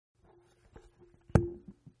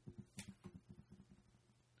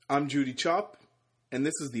I'm Judy Chop, and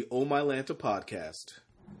this is the Oh My Lanta podcast.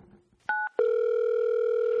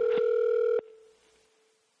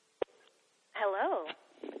 Hello.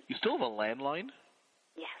 You still have a landline?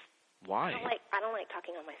 Yes. Why? I don't like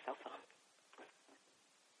talking on my cell phone.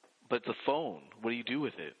 But the phone, what do you do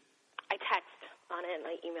with it? I text on it and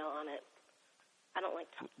I email on it. I don't like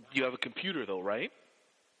talking. You have a computer, though, right?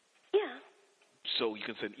 Yeah. So you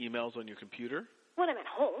can send emails on your computer? When I'm at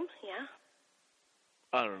home, yeah.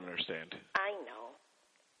 I don't understand. I know.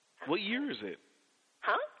 What year is it?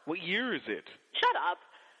 Huh? What year is it? Shut up.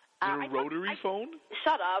 Is it a rotary phone?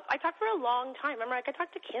 Shut up. I talked for a long time. Remember, I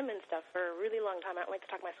talked to Kim and stuff for a really long time. I don't like to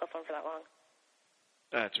talk on my cell phone for that long.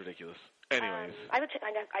 That's ridiculous. Anyways. I got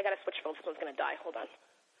to switch phones. Someone's going to die. Hold on.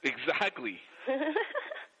 Exactly.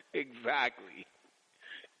 Exactly.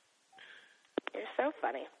 You're so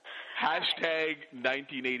funny. Hashtag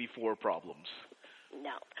 1984 problems.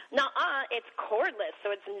 No. It's cordless,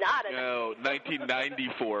 so it's not a... No,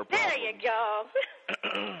 1994 problems. There you go.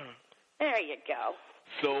 There you go.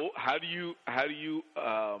 So, how do you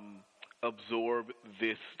absorb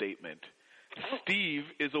this statement? Steve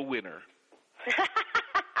is a winner.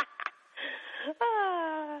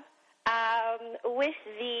 With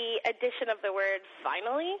the addition of the word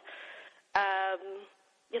finally,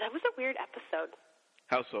 that was a weird episode.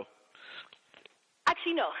 How so?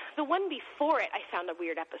 Actually, no. The one before it, I found a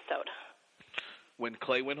weird episode. When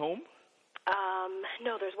Clay went home?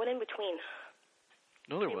 No, there's one in between.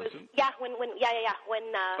 No, there wasn't. When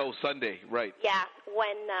Sunday, right. Yeah,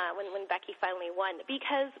 when Becky finally won.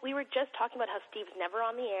 Because we were just talking about how Steve's never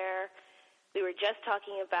on the air. We were just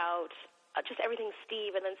talking about just everything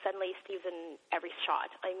Steve, and then suddenly Steve's in every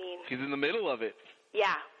shot. I mean... He's in the middle of it.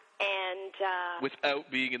 Yeah, and... without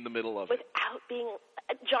being in the middle of it. Without being...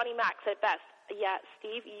 Johnny Mac said it best. Yeah,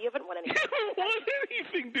 Steve, you haven't won anything. You haven't won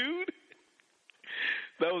anything, dude.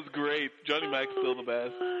 That was great. Johnny Mac's still the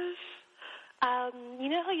best. You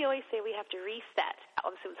know how you always say we have to reset?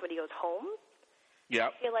 Obviously, it's when he goes home.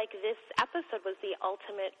 Yeah. I feel like this episode was the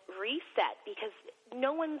ultimate reset because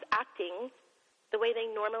no one's acting the way they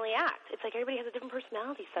normally act. It's like everybody has a different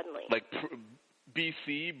personality suddenly. Like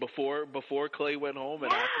BC before Clay went home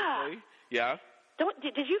and after Clay? Yeah.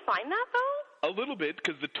 Did you find that, though? A little bit,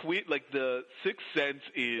 because the Sixth Sense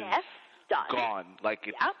is gone.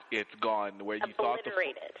 Like, it's gone. Where you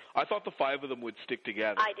obliterated. I thought the five of them would stick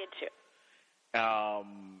together. I did, too.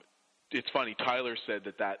 It's funny. Tyler said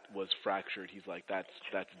that was fractured. He's like, that's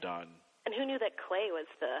done. And who knew that Clay was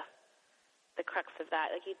the crux of that?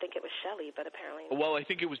 Like, you'd think it was Shelley, but apparently not. Well, I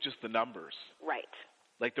think it was just the numbers. Right.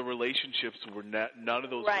 Like, the relationships were none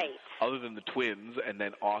of those, right. Other than the twins and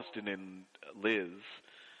then Austin and Liz,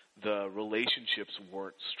 the relationships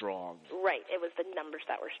weren't strong. Right. It was the numbers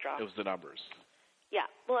that were strong. It was the numbers. Yeah.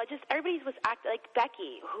 Well, everybody was acting like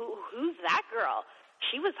Becky. Who's that girl?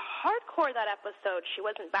 She was hardcore that episode. She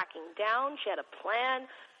wasn't backing down. She had a plan.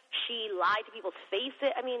 She lied to people's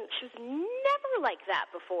faces. I mean, she was never like that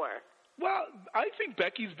before. Well, I think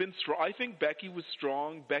Becky's been strong. I think Becky was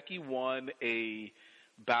strong. Becky won a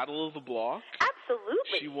Battle of the Block.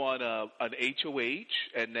 Absolutely. She won an HOH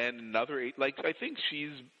and then another. Like, I think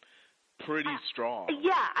she's pretty strong.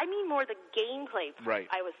 Yeah, I mean more the gameplay part. Right.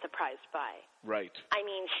 I was surprised by. Right. I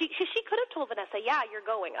mean, she could have told Vanessa, yeah, you're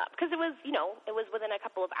going up. Because it was within a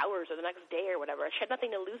couple of hours or the next day or whatever. She had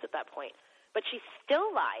nothing to lose at that point. But she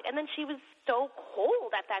still lied. And then she was so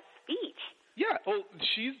cold at that speech. Yeah, well,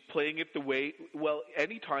 she's playing it the way,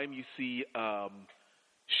 anytime you see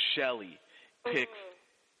Shelley picks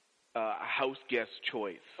house guest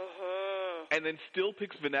choice and then still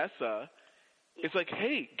picks Vanessa, it's like,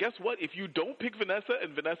 hey, guess what? If you don't pick Vanessa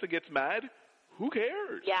and Vanessa gets mad, who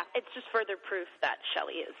cares? Yeah, it's just further proof that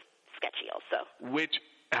Shelley is sketchy also. Which,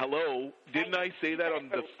 hello, didn't I say that on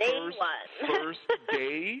the first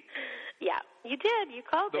day? Yeah, you did. You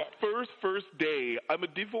called it. The first day. I'm a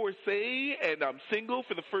divorcee, and I'm single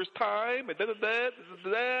for the first time, and da-da-da.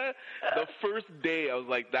 The first day, I was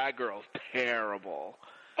like, that girl's terrible.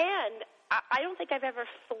 And I don't think I've ever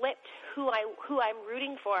flipped who I'm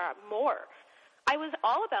rooting for more. I was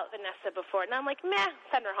all about Vanessa before, and I'm like, meh,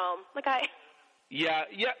 send her home. Yeah,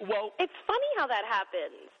 well... It's funny how that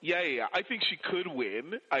happens. Yeah. I think she could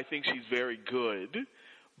win. I think she's very good.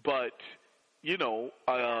 But,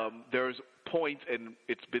 there's points, and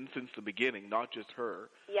it's been since the beginning, not just her.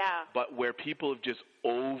 Yeah. But where people have just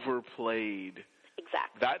overplayed...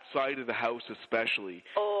 Exactly. That side of the house especially.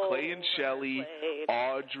 Clay and Shelley,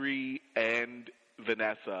 Audrey and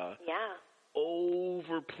Vanessa. Yeah.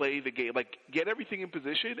 Overplay the game. Like, get everything in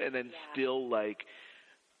position and then still,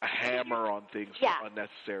 a hammer on things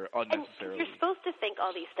unnecessarily. And you're supposed to think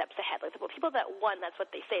all these steps ahead. Like the people that won, that's what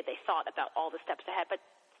they say. They thought about all the steps ahead. But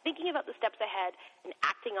thinking about the steps ahead and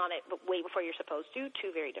acting on it way before you're supposed to,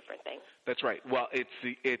 two very different things. That's right. Well,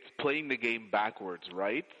 it's playing the game backwards,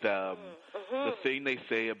 right? The thing they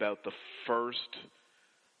say about the first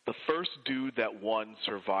dude that won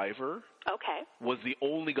Survivor was the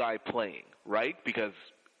only guy playing, right? Because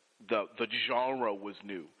the genre was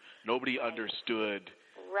new. Nobody understood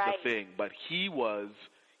the thing, but he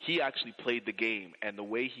actually played the game, and the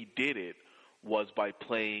way he did it was by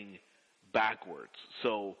playing backwards.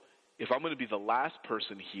 So if I'm going to be the last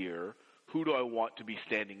person here, who do I want to be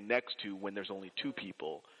standing next to when there's only two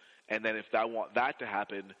people? And then if I want that to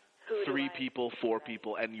happen, three people, four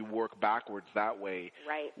people, and you work backwards that way,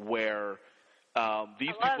 where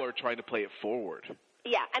these people are trying to play it forward.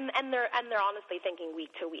 Yeah, and they're honestly thinking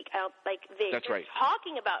week to week. They're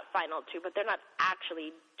talking about Final Two, but they're not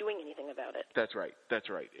actually doing anything about it. That's right.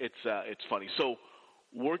 It's funny. So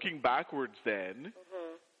working backwards, then,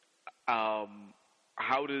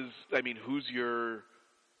 who's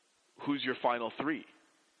your final three?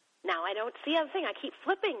 Now I don't see anything. I keep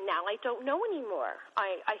flipping. Now I don't know anymore.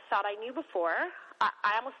 I thought I knew before.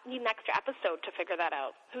 I almost need an extra episode to figure that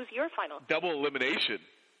out. Who's your final? Double elimination.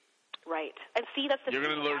 Right. And see, that's the You're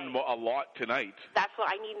going to learn a lot tonight. That's what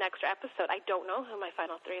I need an extra episode. I don't know who my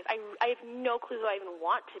final three is. I have no clue who I even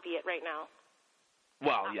want to be it right now.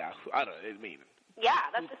 Well, yeah. I don't know. I mean... Yeah,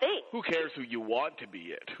 that's the thing. Who cares who you want to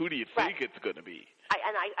be it? Who do you think it's going to be?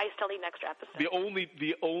 I still need an extra episode.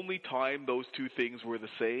 The only time those two things were the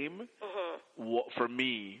same, for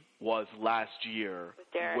me, was last year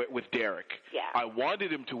with Derek. Yeah. I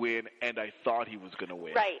wanted him to win, and I thought he was going to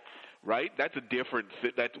win. Right? That's a difference.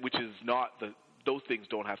 Which is not those things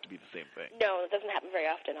don't have to be the same thing. No, it doesn't happen very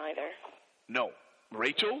often either. No,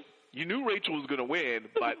 Rachel. You knew Rachel was going to win,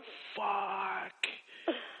 but fuck.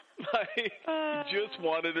 I just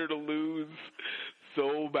wanted her to lose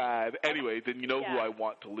so bad. Anyway, then you know who I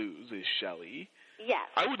want to lose is Shelley. Yes.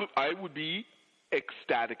 I would be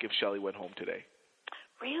ecstatic if Shelley went home today.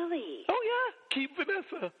 Really? Oh yeah, keep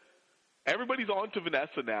Vanessa. Everybody's on to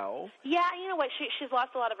Vanessa now. Yeah, you know what? She's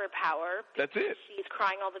lost a lot of her power. That's it. She's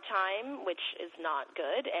crying all the time, which is not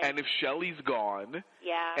good. And if Shelley's gone,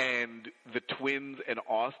 and the twins and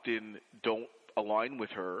Austin don't align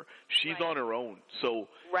with her, she's on her own. So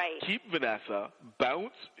keep Vanessa,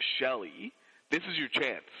 bounce Shelley. This is your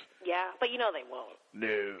chance. Yeah, but you know they won't.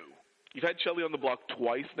 No. You've had Shelley on the block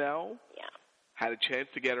twice now. Yeah. Had a chance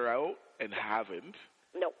to get her out and haven't.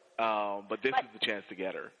 Nope. But this is the chance to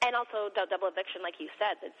get her. And also the double eviction, like you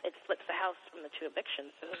said, it flips the house from the two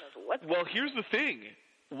evictions. So who knows what's Well, here's the thing.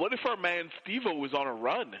 What if our man Steve-O was on a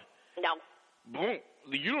run? No.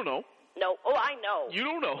 You don't know. No. Oh, I know. You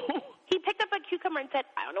don't know. He picked up a cucumber and said,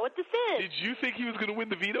 I don't know what this is. Did you think he was going to win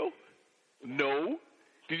the veto? No.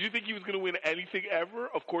 Did you think he was going to win anything ever?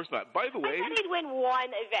 Of course not. By the way... I thought he'd win one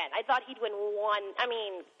event. I thought he'd win one... I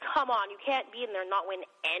mean, come on. You can't be in there and not win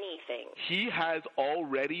anything. He has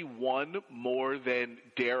already won more than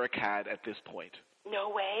Derek had at this point. No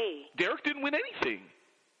way. Derek didn't win anything.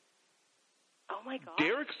 Oh, my God.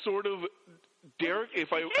 Derek sort of... Did he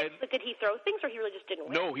throw things, or he really just didn't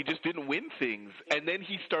win? No, he just didn't win things. And then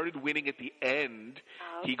he started winning at the end.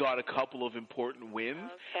 Okay. He got a couple of important wins.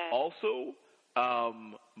 Okay. Also,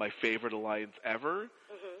 my favorite alliance ever,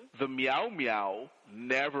 the Meow Meow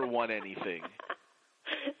never won anything.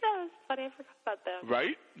 That was funny. I forgot about them.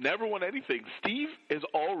 Right? Never won anything. Steve is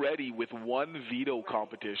already, with one veto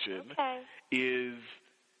competition, is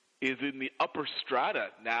in the upper strata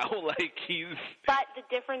now. But the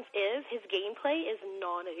difference is his gameplay is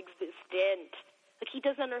non-existent. Like, he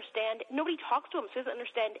doesn't understand. Nobody talks to him, so he doesn't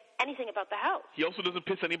understand anything about the house. He also doesn't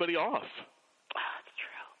piss anybody off. Oh, that's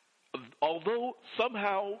true. Although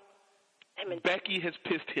somehow Becky has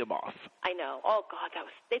pissed him off. I know. Oh God,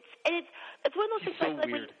 it's one of those things. So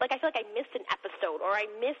weird. I feel like I missed an episode, or I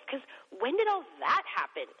missed because when did all that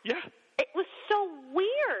happen? Yeah, it was so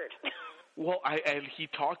weird. Well, he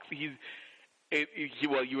talks. You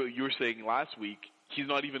were saying last week he's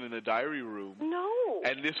not even in the diary room. No.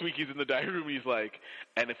 And this week he's in the diary room. He's like,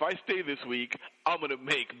 and if I stay this week, I'm gonna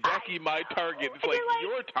make Becky my target. It's like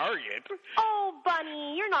your target. Oh,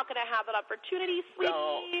 Bunny, you're not gonna have that opportunity, sweetie.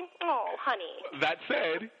 No. Oh, honey. That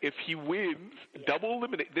said, if he wins, double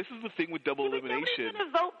eliminate. This is the thing with double elimination. Nobody's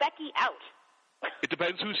gonna vote Becky out. It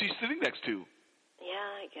depends who she's sitting next to.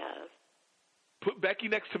 Yeah, I guess. Put Becky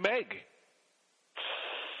next to Meg.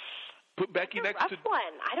 Put Becky next to one.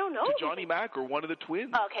 I don't know. To Johnny Mac or one of the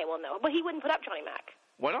twins. Okay, well, no. But he wouldn't put up Johnny Mac.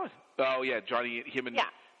 Why not? Oh, yeah, Johnny, him and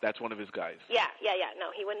that's one of his guys. Yeah.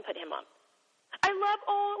 No, he wouldn't put him up. I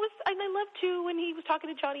love too when he was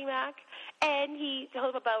talking to Johnny Mac, and he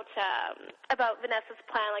told him about Vanessa's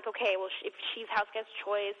plan. Like, okay, well, if she's house guest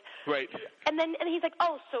choice, right? And he's like,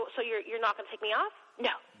 oh, so you're not gonna take me off?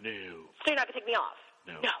 No. So you're not gonna take me off?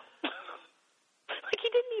 No. Like he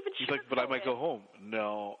didn't even. He's like, but I might go home.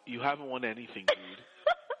 No, you haven't won anything, dude.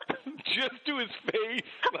 Just to his face,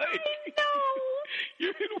 like. I know.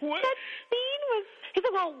 You're in what? That scene was. He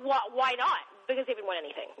said, well, why not? Because he haven't won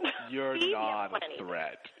anything. You're not a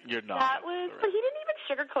threat. You're not. That was. But he didn't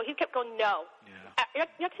even sugarcoat. He kept going, no. Yeah. You're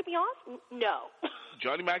not taking me off? No.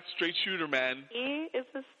 Johnny Mac's straight shooter, man. He is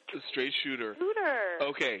a straight shooter.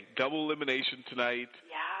 Okay, double elimination tonight.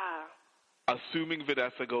 Yeah. Assuming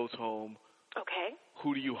Vanessa goes home. Okay.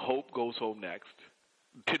 Who do you hope goes home next?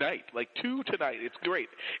 Tonight. Like 2 tonight. It's great.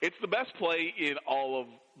 It's the best play in all of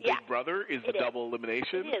Big Brother is the double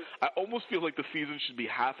elimination. It is. I almost feel like the season should be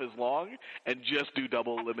half as long and just do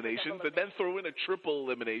double eliminations and then throw in a triple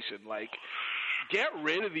elimination. Like, get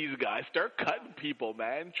rid of these guys. Start cutting people,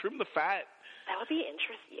 man. Trim the fat. That would be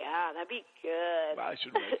interesting. Yeah, that'd be good. I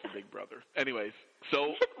should write for Big Brother. Anyways,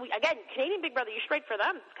 so... Again, Canadian Big Brother, you should write for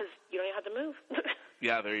them because you don't even have to move.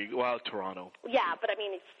 Yeah, there you go. Well, Toronto. Yeah, but I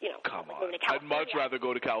mean, it's, Come on. I'd much rather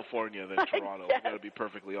go to California than Toronto. Yes. I'm going to be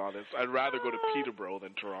perfectly honest. I'd rather go to Peterborough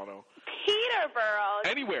than Toronto. Peterborough?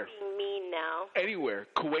 Anywhere. You're being mean now. Anywhere.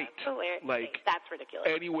 Kuwait. That's ridiculous.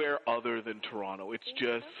 Anywhere other than Toronto. It's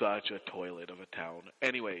just such a toilet of a town.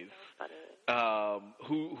 Anyways,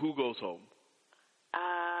 who goes home?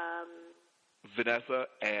 Vanessa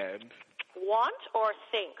and... Want or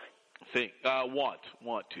think? Think. Want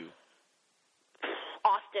to.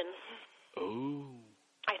 Austin. Oh.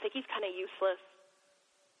 I think he's kind of useless.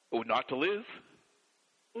 Oh, not to Liz?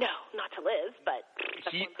 No, not to Liz, but...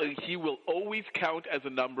 He will always count as a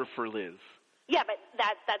number for Liz. Yeah, but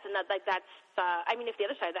that's another... I mean, if the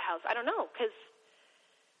other side of the house... I don't know, because...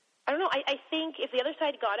 I don't know. I think if the other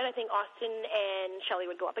side got it, I think Austin and Shelley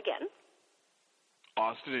would go up again.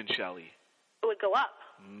 Austin and Shelley. It would go up.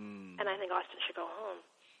 And I think Austin should go home.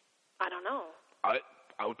 I don't know.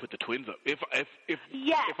 I would put the twins up. If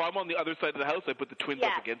I'm on the other side of the house, I put the twins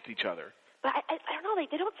up against each other. But I don't know.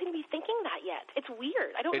 They don't seem to be thinking that yet. It's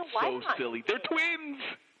weird. I don't know why. It's so silly. They're twins.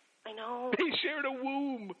 I know. They shared a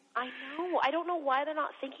womb. I know. I don't know why they're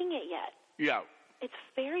not thinking it yet. Yeah. It's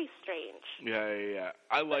very strange. Yeah.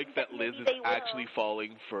 I like that Liz is actually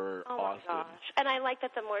falling for Austin. Oh, my gosh. And I like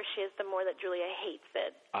that the more she is, the more that Julia hates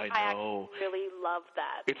it. I know. I really love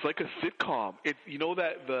that. It's like a sitcom. It's, you know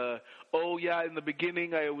that in the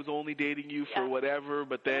beginning I was only dating you for whatever,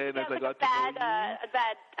 but then as I got to know you... a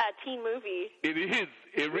bad teen movie. It is.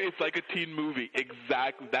 It's like a teen movie.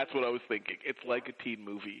 Exactly. That's what I was thinking. It's like a teen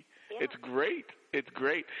movie. Yeah. It's great. It's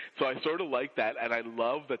great. So I sort of like that, and I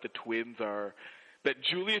love that the twins are... That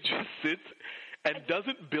Julia just sits and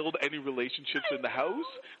doesn't build any relationships in the house,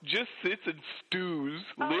 just sits and stews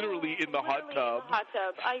literally in the hot tub.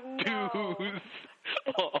 I know. Stews.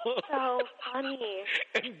 It's so funny.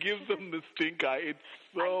 And gives them the stink eye. It's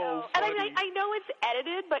so funny. And I know it's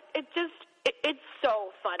edited, but it's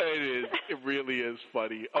so funny. It is. It really is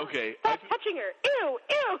funny. Okay. Stop touching her. Ew.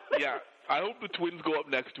 Yeah. I hope the twins go up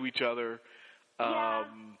next to each other. Yeah.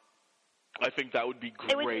 I think that would be great.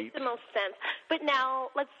 It would make the most sense. But now,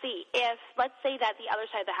 let's see. Let's say that the other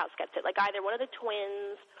side of the house gets it, like either one of the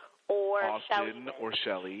twins or Austin or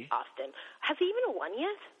Shelley. Austin. Has he even won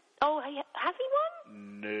yet? Oh, has he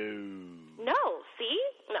won? No. No. See?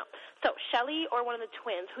 No. So, Shelley or one of the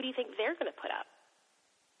twins, who do you think they're going to put up?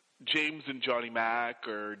 James and Johnny Mac,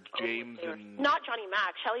 or James and... Not Johnny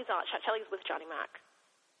Mac. Shelley's with Johnny Mac.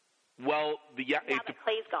 Well, now that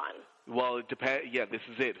Clay's gone. Well, it depends. Yeah, this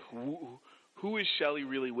is it. Who is Shelley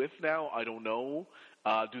really with now? I don't know.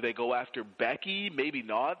 Do they go after Becky? Maybe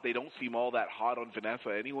not. They don't seem all that hot on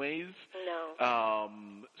Vanessa anyways. No.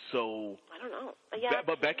 So... I don't know. Yeah.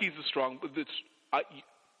 But Becky's a strong...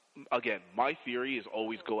 Again, my theory is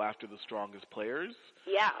always go after the strongest players.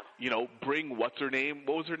 Yeah. Bring what's-her-name?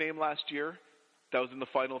 What was her name last year? That was in the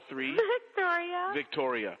final 3?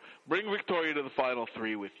 Victoria. Bring Victoria to the final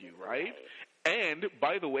 3 with you, right? And,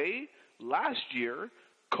 by the way, last year,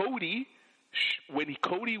 Cody, when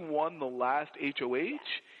Cody won the last HOH,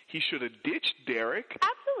 he should have ditched Derek.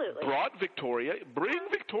 Absolutely. Brought Victoria. Bring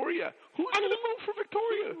Victoria. Who's going to vote for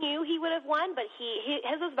Victoria? He knew he would have won, but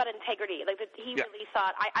his was about integrity. Like, he really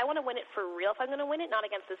thought, I want to win it for real if I'm going to win it, not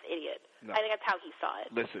against this idiot. No. I think that's how he saw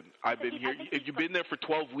it. Listen, I've been here. You've been there for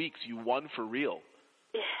 12 weeks. You won for real.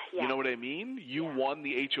 Yeah. You know what I mean? You won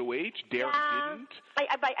the HOH. Derek didn't.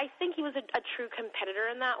 I think he was a true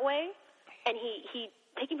competitor in that way, and he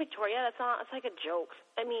taking Victoria. That's like a joke.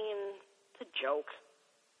 I mean, it's a joke.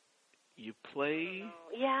 You play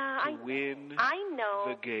to win I know.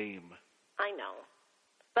 the game. I know.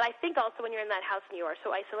 But I think also when you're in that house and you are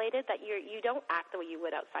so isolated that you don't act the way you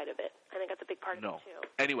would outside of it. I think that's a big part of it, too.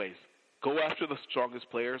 Anyways, go after the strongest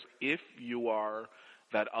players if you are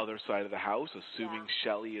that other side of the house, assuming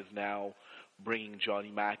Shelley is now bringing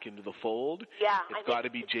Johnny Mac into the fold. Yeah. It's got to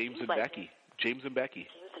be James and Becky. James and Becky.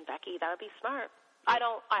 James and Becky. That would be smart.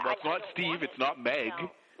 It's not Steve. It's not Meg.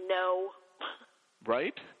 No.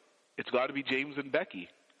 Right? It's got to be James and Becky.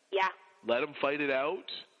 Yeah. Let them fight it out.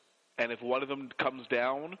 And if one of them comes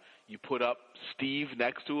down, you put up Steve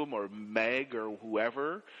next to him or Meg or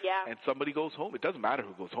whoever, and somebody goes home. It doesn't matter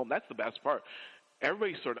who goes home. That's the best part.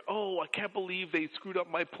 Everybody's sort of, I can't believe they screwed up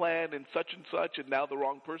my plan and such, and now the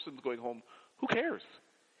wrong person's going home. Who cares?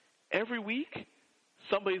 Every week,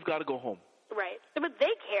 somebody's got to go home. Right. But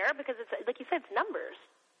they care because, it's like you said, it's numbers.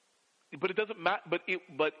 But it doesn't matter.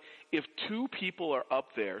 But if two people are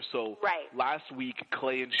up there, so last week,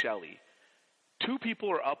 Clay and Shelley, two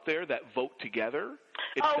people are up there that vote together,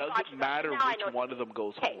 it doesn't matter which one of them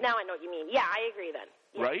goes home. Now I know what you mean. Yeah, I agree then.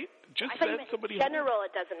 Yeah. Right? Just send somebody home. In general,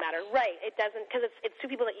 it doesn't matter. Right. It doesn't, because it's two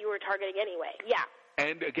people that you were targeting anyway. Yeah.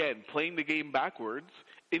 And again, playing the game backwards,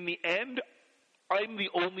 in the end, I'm the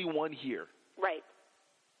only one here. Right.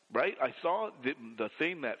 Right? I saw the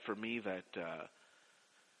thing that, for me, that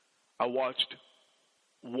I watched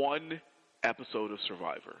one episode of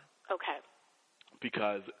Survivor. Okay.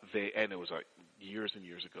 Because and it was like years and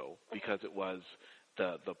years ago, because it was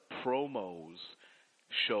the promos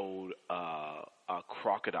showed a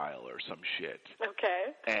crocodile or some shit.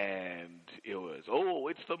 Okay. And it was,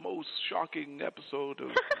 it's the most shocking episode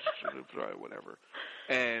of whatever.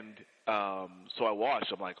 And so I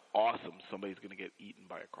watched. I'm like, awesome, somebody's going to get eaten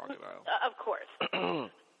by a crocodile. Of course.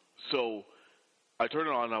 So I turn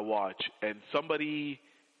it on and I watch, and somebody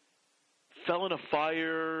fell in a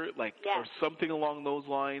fire, or something along those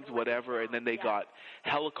lines, whatever, and then they got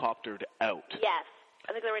helicoptered out. Yes.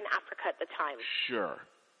 I think they were in Africa at the time. Sure.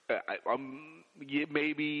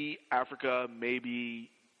 Maybe Africa, maybe,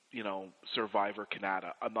 Survivor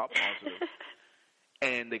Canada. I'm not positive.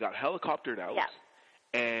 And they got helicoptered out. Yes.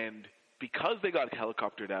 And because they got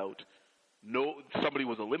helicoptered out, somebody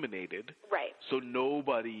was eliminated. Right. So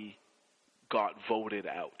nobody got voted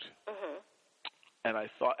out. Mm-hmm. And I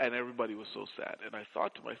thought, and everybody was so sad. And I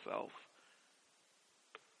thought to myself,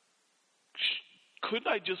 couldn't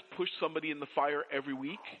I just push somebody in the fire every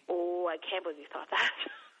week? Oh, I can't believe you thought that.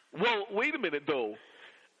 Well, wait a minute, though.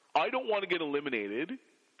 I don't want to get eliminated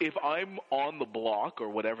if I'm on the block or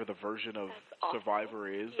whatever the version of Survivor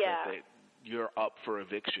is that you're up for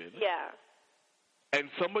eviction. Yeah. And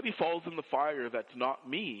somebody falls in the fire that's not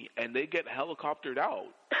me, and they get helicoptered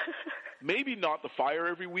out. Maybe not the fire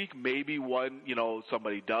every week. Maybe one,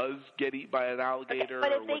 somebody does get eaten by an alligator or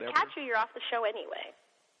whatever. But if they catch you, you're off the show anyway.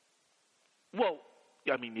 Well,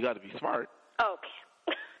 I mean, you got to be smart. Okay.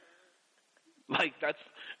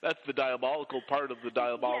 That's the diabolical part of the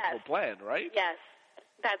diabolical plan, right? Yes.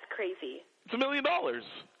 That's crazy. It's $1 million.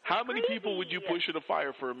 How many people would you push in a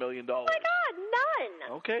fire for $1 million? Oh, my God,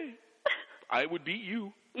 none. Okay. I would beat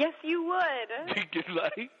you. Yes, you would. Yes,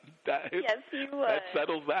 you would. That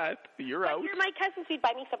settles that. You're out. You're my cousin, so you'd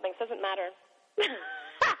buy me something, so it doesn't matter.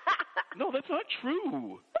 No, that's not true. What do you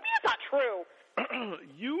mean it's not true?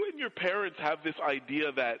 You and your parents have this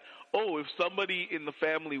idea that, if somebody in the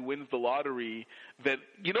family wins the lottery, then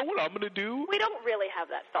you know what I'm going to do? We don't really have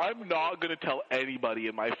that thought. I'm not going to tell anybody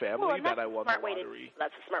in my family that I won the lottery.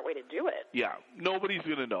 That's a smart way to do it. Yeah, nobody's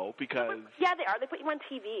going to know because... Yeah, they are. They put you on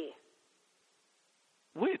TV.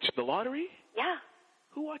 Which? The lottery? Yeah.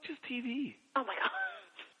 Who watches TV? Oh, my God.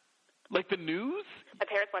 Like the news? My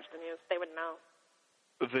parents watch the news. They would know.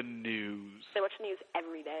 The news. They watch the news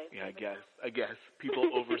every day. Yeah, I guess people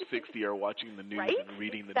over 60 are watching the news and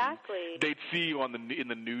reading the news. Exactly. They'd see you in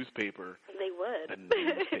the newspaper. They would. The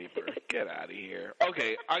newspaper. Get out of here.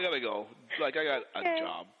 Okay, I gotta go. I got a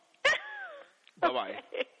job. Bye-bye.